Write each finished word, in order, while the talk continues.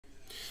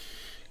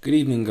Good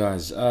evening,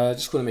 guys.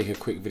 Just going to make a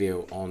quick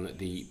video on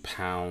the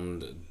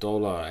pound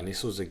dollar, and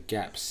this was a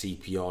gap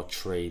CPR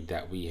trade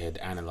that we had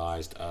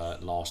analyzed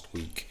last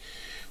week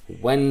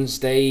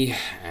Wednesday.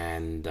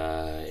 And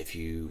if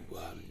you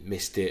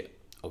missed it,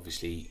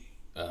 obviously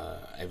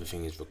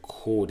everything is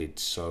recorded.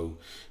 So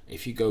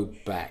if you go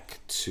back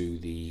to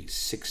the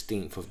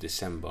 16th of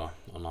December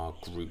on our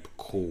group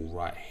call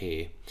right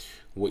here,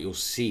 what you'll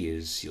see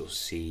is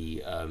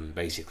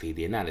basically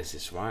the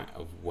analysis, right,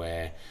 of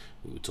where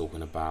we were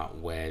talking about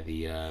where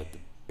the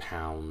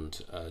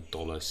pound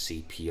dollar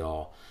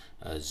CPR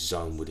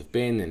zone would have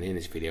been, and in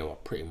this video I'll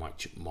pretty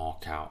much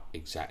mark out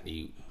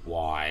exactly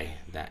why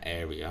that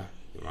area,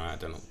 right? I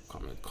don't know,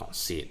 can't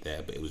see it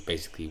there, but it was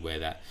basically where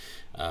that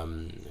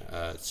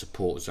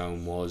support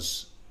zone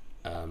was,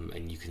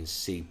 and you can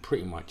see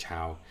pretty much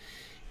how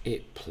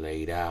it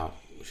played out,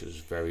 which was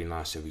very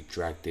nice. So we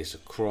dragged this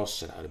across,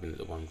 so that would have been at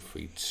the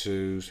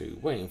 132. So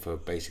we're waiting for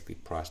basically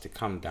price to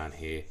come down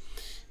here,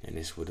 and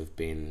this would have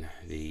been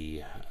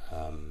the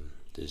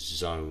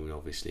zone,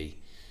 obviously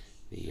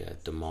the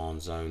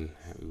demand zone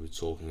that we were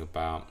talking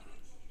about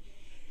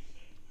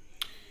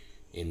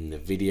in the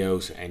video.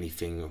 So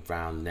anything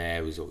around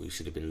there is what we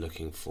should have been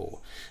looking for.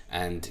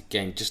 And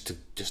again, just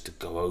to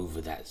go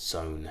over that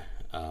zone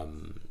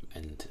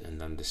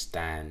and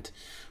understand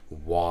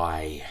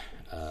why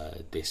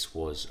this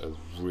was a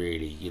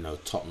really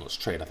top-notch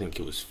trade. I think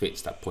it was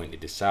Fitz that pointed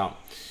this out,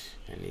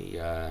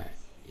 and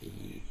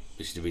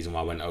this is the reason why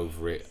I went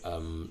over it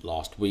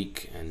last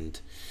week, and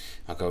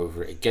I'll go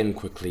over it again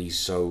quickly.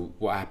 So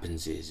what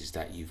happens is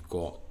that you've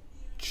got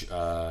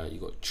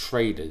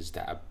traders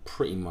that are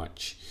pretty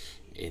much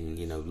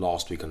in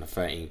last week on the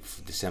 13th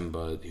of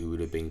December who would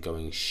have been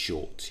going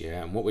short,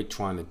 yeah. And what we're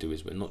trying to do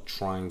is we're not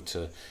trying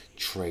to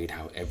trade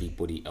how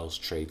everybody else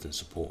trades in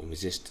support and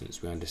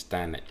resistance. We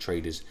understand that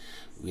traders,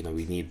 we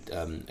need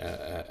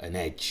an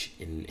edge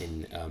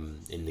in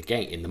the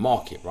game, in the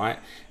market, right?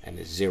 And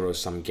it's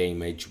zero-sum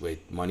game edge where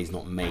money's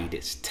not made,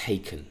 it's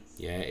taken.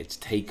 Yeah, it's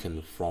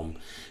taken from,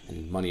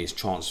 and money is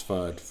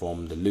transferred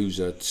from the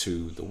loser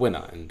to the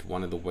winner. And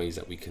one of the ways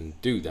that we can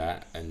do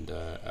that and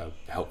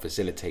help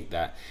facilitate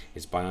that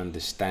is by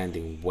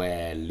understanding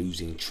where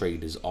losing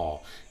traders are.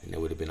 And there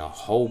would have been a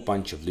whole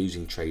bunch of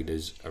losing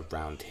traders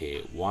around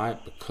here. Why?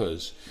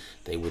 Because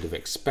they would have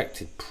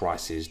expected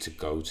prices to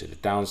go to the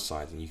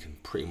downside, and you can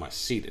pretty much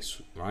see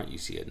this, right? You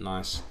see a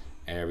nice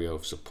area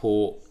of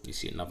support, you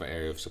see another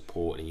area of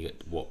support, and you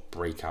get what?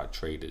 Breakout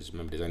traders.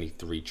 Remember, there's only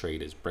three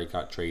traders: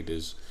 breakout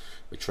traders,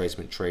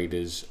 retracement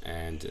traders,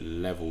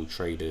 and level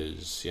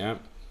traders. Yeah,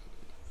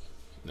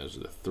 those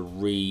are the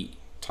three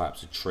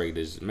types of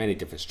traders. Many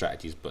different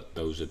strategies, but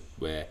those are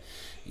where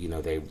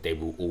they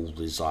will all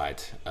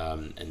reside.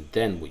 And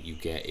then what you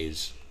get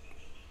is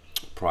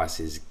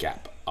prices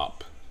gap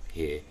up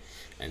here,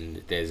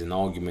 and there's an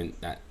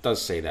argument that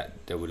does say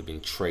that there would have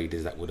been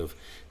traders that would have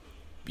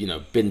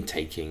been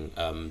taking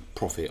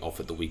profit off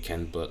at the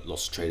weekend, but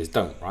lots of traders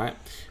don't, right?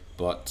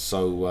 But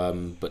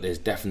there's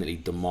definitely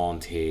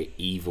demand here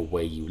either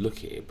way you look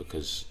at it,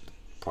 because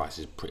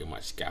prices pretty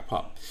much gap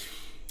up.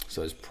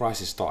 So as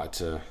prices started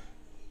to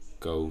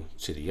go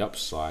to the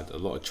upside, a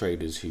lot of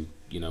traders who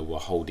were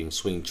holding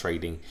swing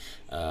trading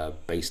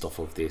based off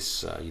of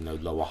this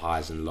lower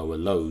highs and lower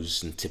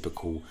lows and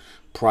typical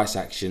price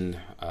action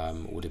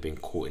would have been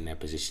caught in their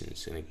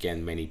positions. And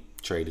again, many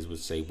traders would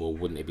say, well,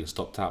 wouldn't it have been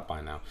stopped out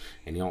by now?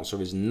 And the answer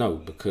is no,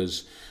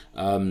 because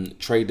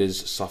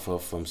traders suffer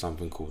from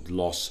something called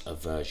loss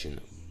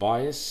aversion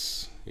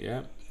bias.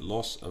 Yeah,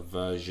 loss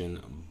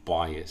aversion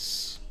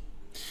bias,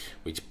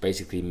 which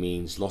basically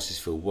means losses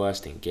feel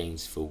worse than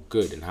gains feel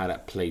good. And how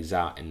that plays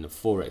out in the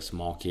Forex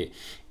market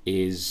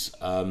is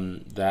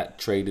that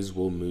traders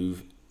will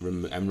move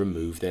and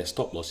remove their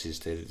stop losses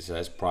so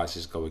as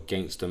prices go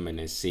against them, and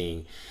they're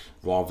seeing,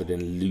 rather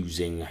than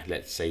losing,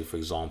 let's say for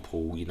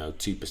example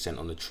 2%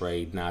 on the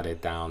trade, now they're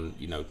down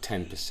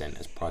 10%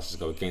 as prices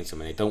go against them,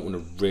 and they don't want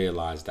to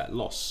realize that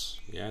loss.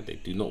 Yeah, they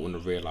do not want to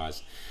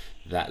realize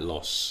that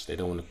loss. They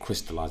don't want to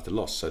crystallize the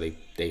loss, so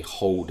they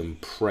hold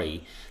and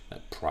pray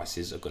that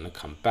prices are going to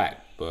come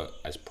back. But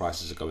as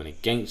prices are going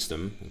against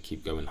them and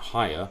keep going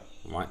higher,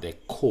 right, they're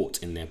caught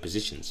in their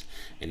positions.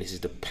 And this is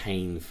the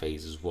pain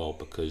phase as well,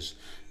 because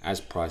as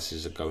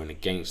prices are going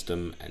against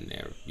them and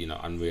their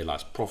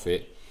unrealized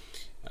profit,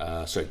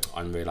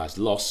 unrealized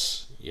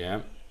loss,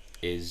 yeah,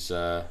 is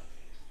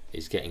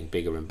getting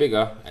bigger and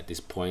bigger at this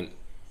point.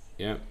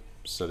 Yeah,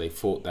 so they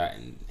thought that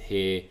in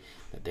here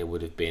that there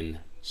would have been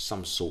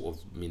some sort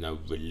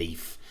of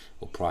relief,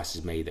 or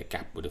prices made that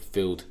gap would have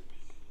filled,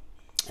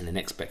 and the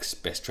next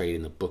best trade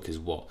in the book is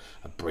what?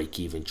 A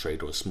break-even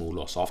trade or a small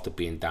loss after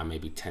being down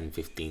maybe 10,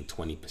 15,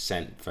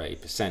 20%,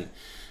 30%.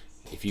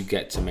 If you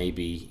get to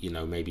maybe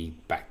maybe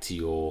back to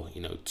your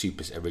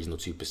 2% original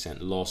 2%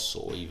 loss,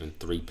 or even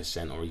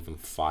 3% or even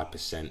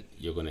 5%,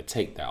 you're going to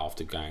take that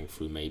after going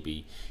through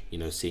maybe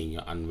seeing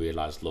your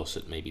unrealized loss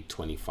at maybe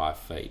 25,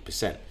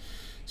 30%.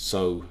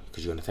 So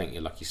because you're going to thank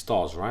your lucky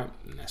stars, right?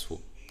 And that's what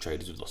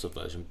traders with loss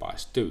aversion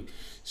bias do.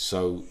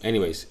 So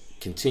anyways,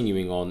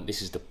 continuing on,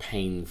 this is the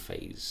pain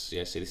phase.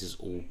 Yeah, so this is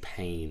all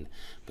pain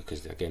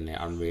because again, their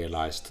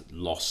unrealized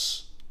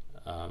loss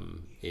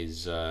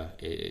is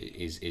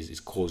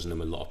causing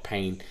them a lot of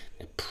pain.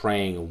 They're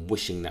praying and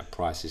wishing that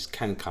prices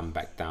can come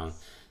back down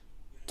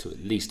to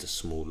at least a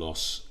small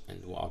loss.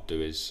 And what I'll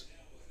do is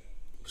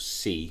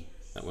see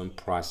that when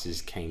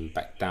prices came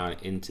back down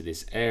into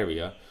this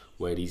area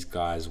where these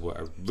guys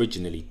were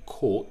originally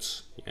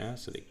caught, yeah,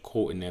 so they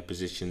caught in their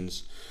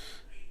positions,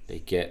 they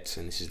get,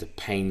 and this is the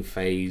pain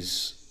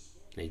phase,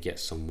 they get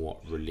somewhat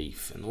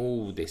relief. And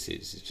all this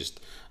is just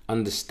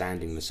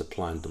understanding the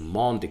supply and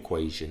demand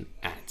equation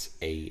at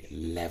a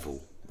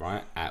level,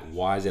 right? At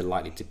why is there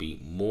likely to be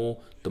more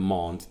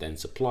demand than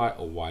supply,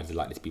 or why is there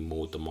likely to be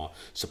more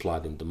supply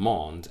than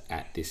demand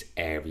at this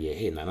area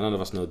here? Now, none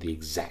of us know the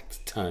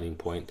exact turning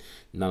point,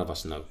 none of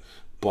us know,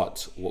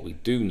 but what we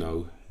do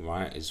know,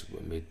 right, is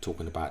when we're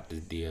talking about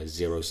the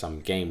zero-sum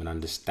game and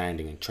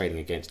understanding and trading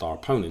against our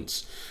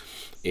opponents,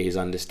 is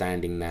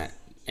understanding that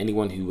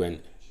anyone who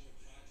went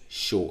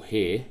short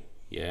here,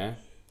 yeah,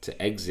 to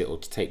exit or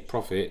to take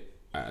profit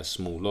at a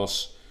small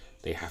loss,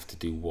 they have to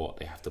do what?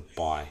 They have to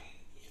buy.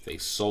 If they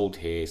sold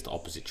here, it's the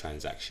opposite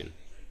transaction.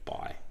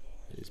 Buy.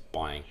 It's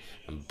buying.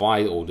 And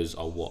buy orders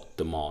are what?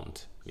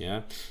 Demand.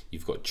 Yeah.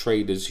 You've got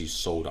traders who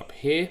sold up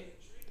here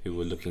who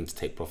were looking to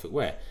take profit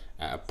where?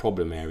 At a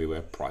problem area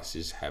where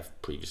prices have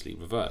previously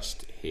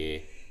reversed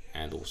here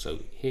and also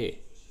here.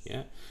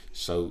 Yeah.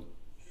 So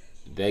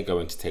they're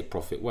going to take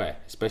profit where?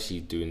 Especially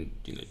doing,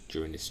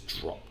 during this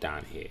drop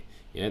down here.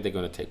 Yeah, they're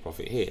going to take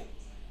profit here.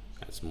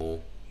 That's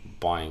more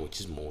buying, which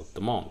is more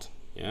demand.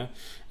 Yeah,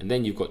 and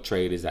then you've got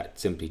traders that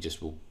simply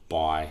just will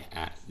buy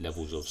at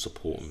levels of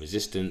support and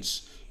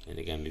resistance. And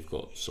again, we've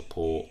got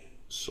support,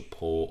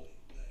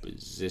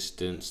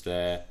 resistance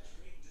there,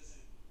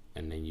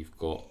 and then you've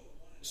got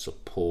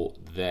support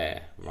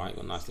there, right?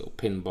 Got a nice little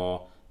pin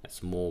bar.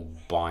 That's more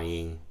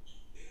buying.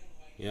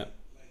 Yep.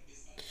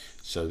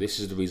 So this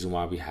is the reason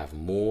why we have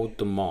more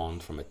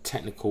demand from a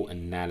technical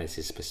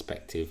analysis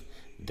perspective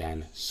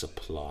than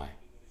supply.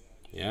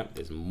 Yeah,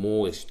 there's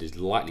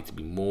likely to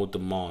be more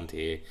demand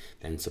here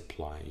than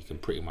supply. You can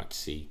pretty much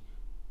see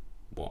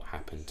what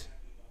happened.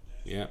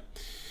 Yeah.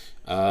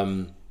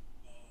 So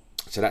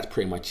that's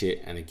pretty much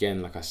it. And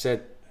again, like I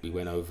said, we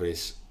went over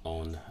this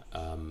on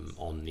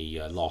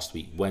the last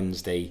week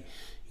Wednesday.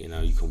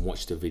 You can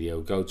watch the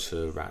video, go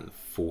to around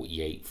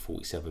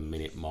 47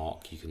 minute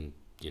mark. You can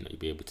you'll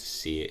be able to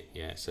see it.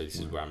 Yeah, so this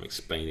is where I'm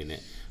explaining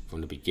it from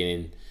the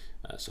beginning.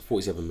 So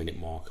 47 minute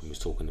mark, and was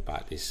talking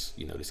about this,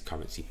 this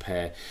currency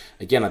pair.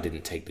 Again, I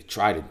didn't take the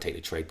trade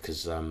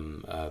because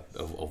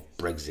of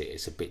Brexit.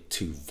 It's a bit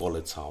too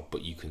volatile,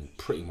 but you can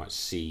pretty much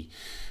see,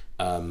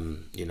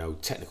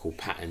 technical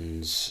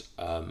patterns,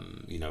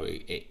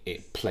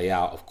 it play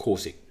out. Of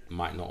course, it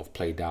might not have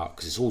played out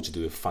because it's all to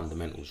do with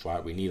fundamentals,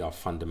 right? We need our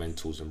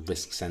fundamentals and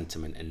risk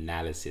sentiment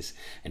analysis,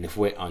 and if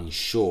we're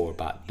unsure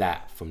about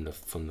that from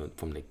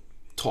the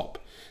top,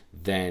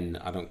 then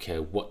I don't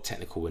care what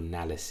technical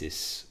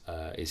analysis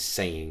is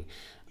saying.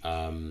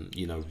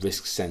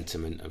 Risk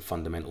sentiment and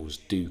fundamentals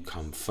do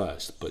come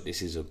first, but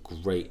this is a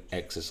great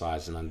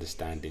exercise in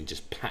understanding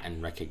just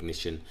pattern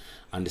recognition,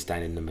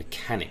 understanding the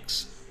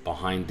mechanics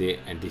behind it.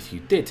 And if you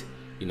did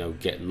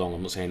get long,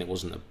 I'm not saying it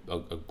wasn't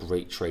a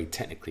great trade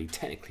technically.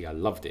 I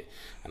loved it,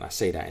 and I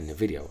say that in the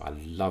video. I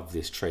love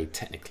this trade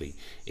technically.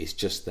 It's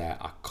just that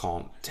I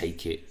can't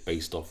take it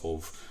based off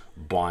of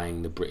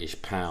buying the British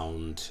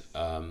pound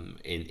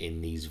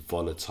in these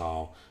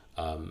volatile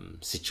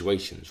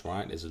situations,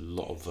 right? There's a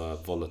lot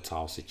of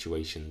volatile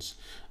situations,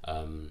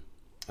 and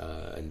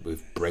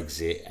with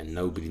Brexit, and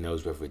nobody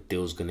knows whether a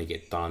deal's going to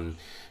get done,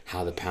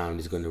 how the pound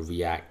is going to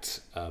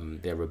react.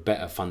 There are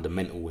better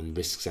fundamental and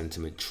risk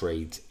sentiment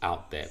trades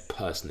out there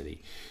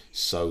personally,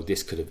 so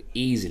this could have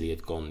easily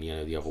have gone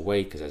the other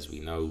way, because as we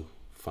know,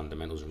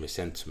 fundamentals and risk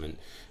sentiment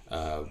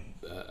are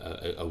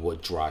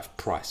what drive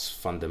price.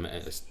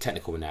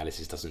 Technical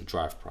analysis doesn't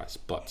drive price,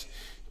 but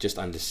just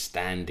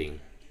understanding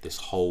this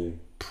whole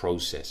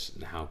process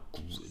and how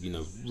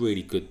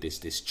really good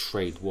this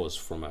trade was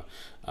from a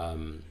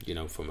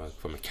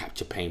from a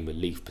capture pain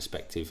relief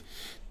perspective.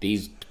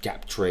 These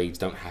gap trades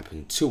don't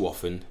happen too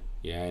often.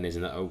 Yeah, and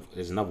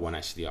there's another one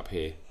actually up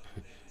here.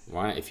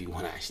 Right, if you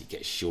want to actually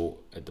get short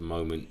at the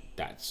moment,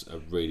 that's a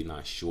really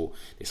nice short.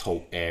 This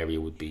whole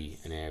area would be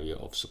an area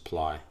of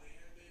supply,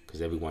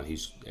 because everyone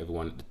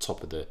at the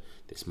top of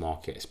this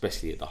market,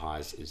 especially at the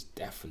highs, is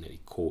definitely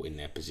caught in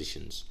their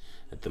positions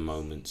at the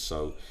moment.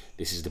 So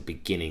this is the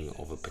beginning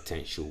of a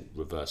potential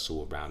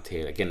reversal around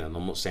here. Again, and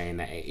I'm not saying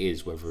that it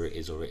is, whether it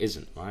is or it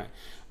isn't, right?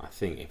 I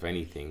think if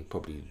anything,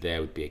 probably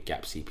there would be a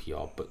gap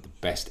CPR, but the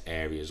best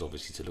areas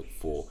obviously to look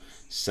for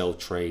sell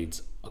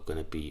trades are going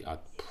to be, I'd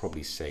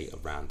probably say,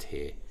 around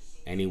here.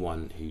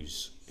 Anyone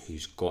who's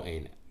got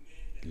in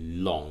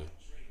long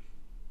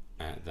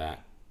at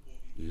that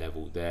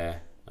level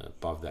there,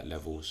 above that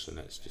level, so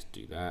let's just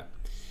do that.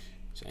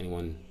 So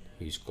anyone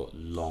who's got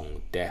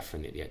long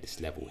definitely at this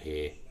level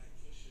here,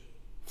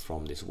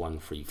 from this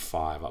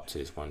 135 up to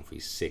this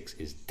 136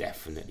 is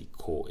definitely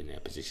caught in their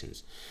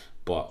positions.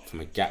 But from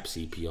a gap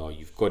CPR,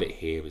 you've got it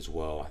here as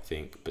well, I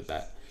think. But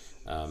that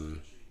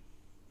and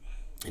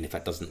if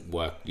that doesn't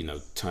work, you know,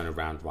 turn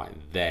around right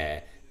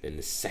there, then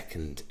the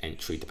second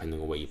entry,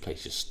 depending on where you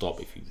place your stop,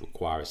 if you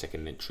require a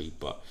second entry.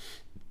 But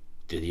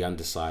the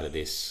underside of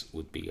this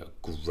would be a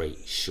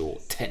great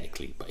short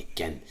technically, but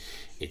again,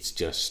 it's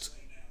just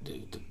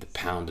the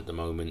pound at the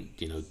moment,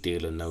 you know,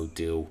 deal or no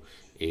deal,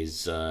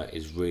 is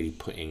really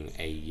putting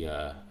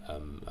a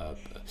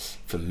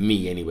for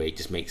me anyway, it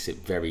just makes it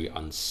very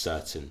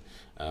uncertain.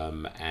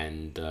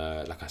 And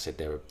like I said,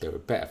 there are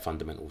better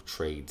fundamental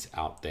trades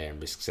out there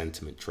and risk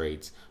sentiment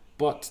trades,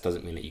 but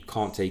doesn't mean that you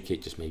can't take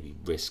it. Just maybe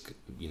risk,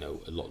 you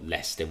know, a lot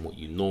less than what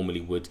you normally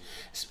would.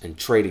 And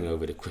trading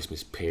over the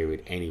Christmas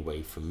period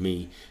anyway, for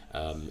me,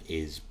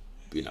 is,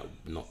 you know,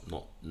 not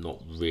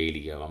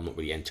really. I'm not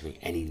really entering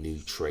any new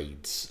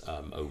trades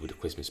over the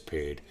Christmas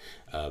period,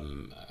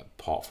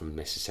 apart from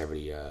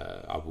necessarily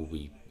I will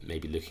be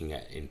maybe looking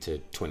at into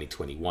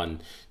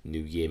 2021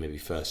 New Year, maybe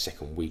first,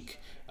 second week.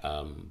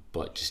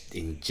 But just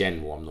in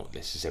general, I'm not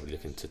necessarily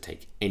looking to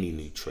take any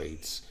new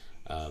trades.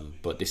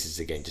 But this is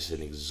again just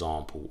an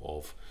example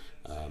of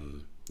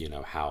you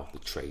know, how the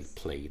trade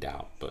played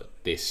out. But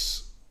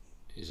this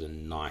is a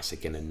nice,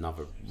 again,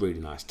 another really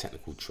nice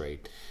technical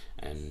trade.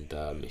 And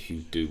if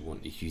you do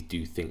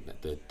think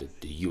that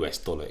the US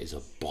dollar is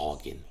a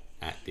bargain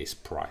at this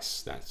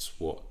price, that's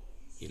what,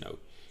 you know,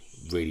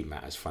 really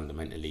matters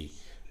fundamentally.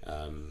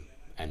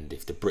 And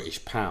if the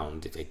British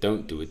pound, if they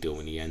don't do a deal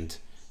in the end,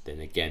 then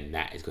again,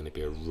 that is going to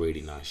be a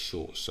really nice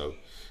short. So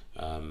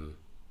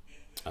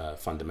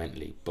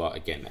fundamentally, but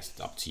again, that's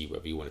up to you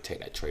whether you want to take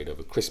that trade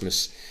over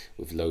Christmas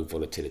with low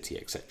volatility,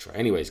 etc.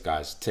 Anyways,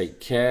 guys, take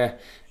care,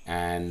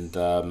 and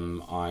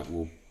I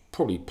will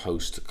probably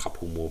post a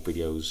couple more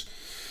videos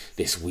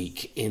this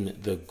week in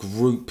the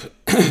group.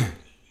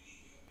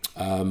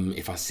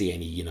 If I see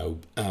any, you know,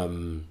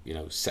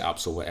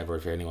 setups or whatever,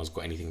 if anyone's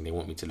got anything they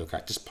want me to look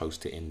at, just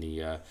post it in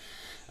the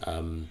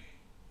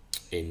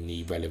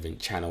relevant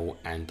channel,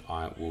 and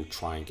I will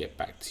try and get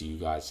back to you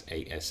guys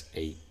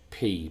ASAP.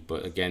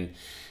 But again,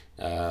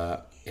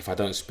 if I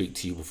don't speak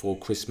to you before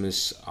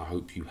Christmas, I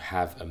hope you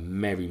have a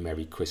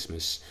merry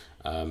Christmas.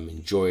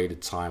 Enjoy the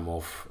time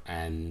off,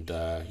 and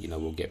you know,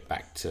 we'll get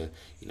back to,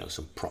 you know,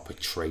 some proper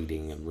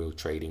trading and real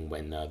trading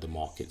when the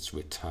markets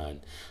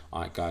return.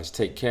 All right, guys,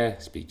 take care.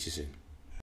 Speak to you soon.